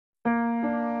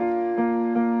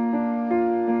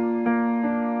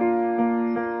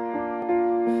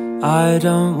I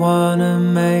don't wanna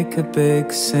make a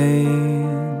big scene,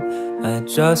 I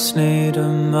just need a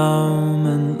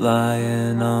moment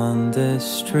lying on this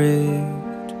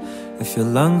street. If your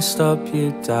lungs stop,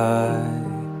 you die.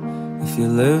 If you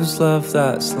lose love,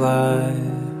 that's life.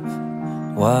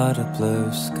 What a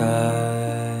blue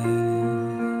sky.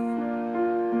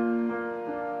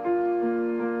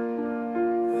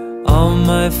 All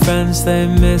my friends, they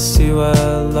miss you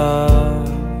a lot.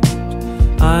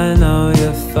 I know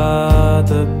your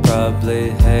father probably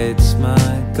hates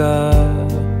my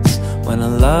guts. When a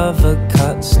lover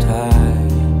cuts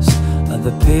ties,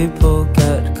 other people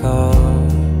get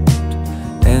caught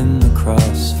in the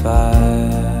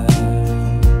crossfire.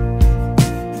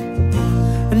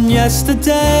 And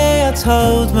yesterday I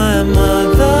told my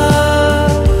mother,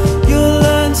 you'll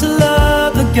learn to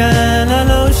love again. I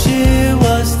know she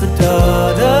was the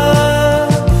daughter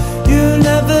you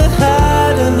never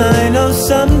had, and I know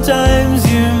sometimes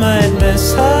you might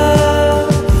miss her,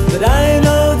 but I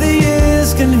know the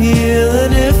years can heal,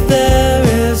 and if there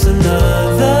is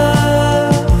another,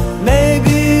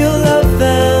 maybe you'll love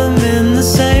them in the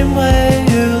same way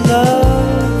you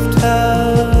loved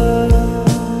her.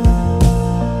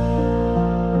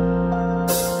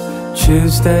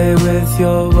 Tuesday with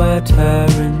your wet hair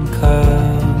in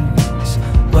curls,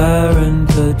 wearing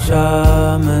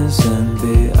pajamas in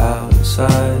the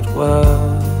outside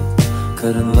world.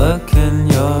 Couldn't look in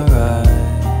your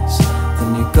eyes. Then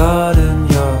you got in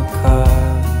your car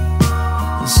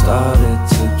and started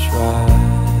to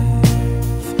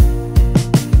drive.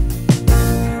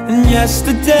 And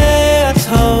yesterday I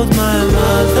told my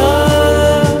mother,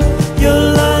 you'll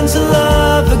learn to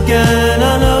love again.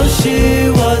 I know she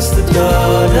was the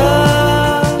daughter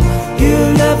you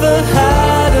never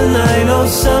had, and I know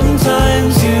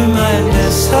sometimes you might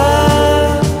miss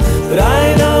her, but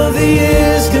I know the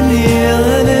years can heal,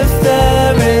 and if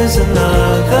there is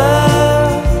another,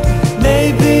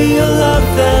 maybe you'll love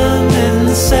them in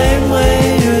the same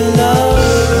way you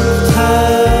loved her.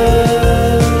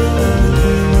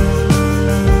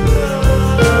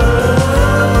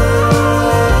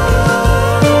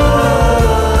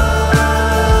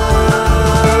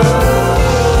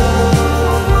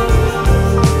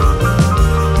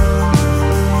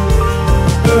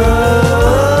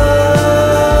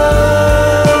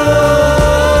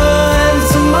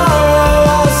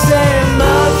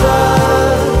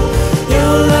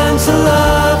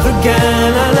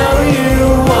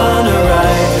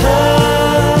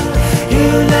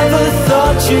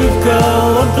 You'd go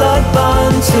a blood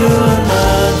bond to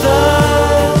another.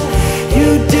 You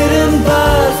didn't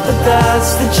birth, but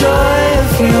that's the joy of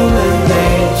human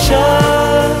nature.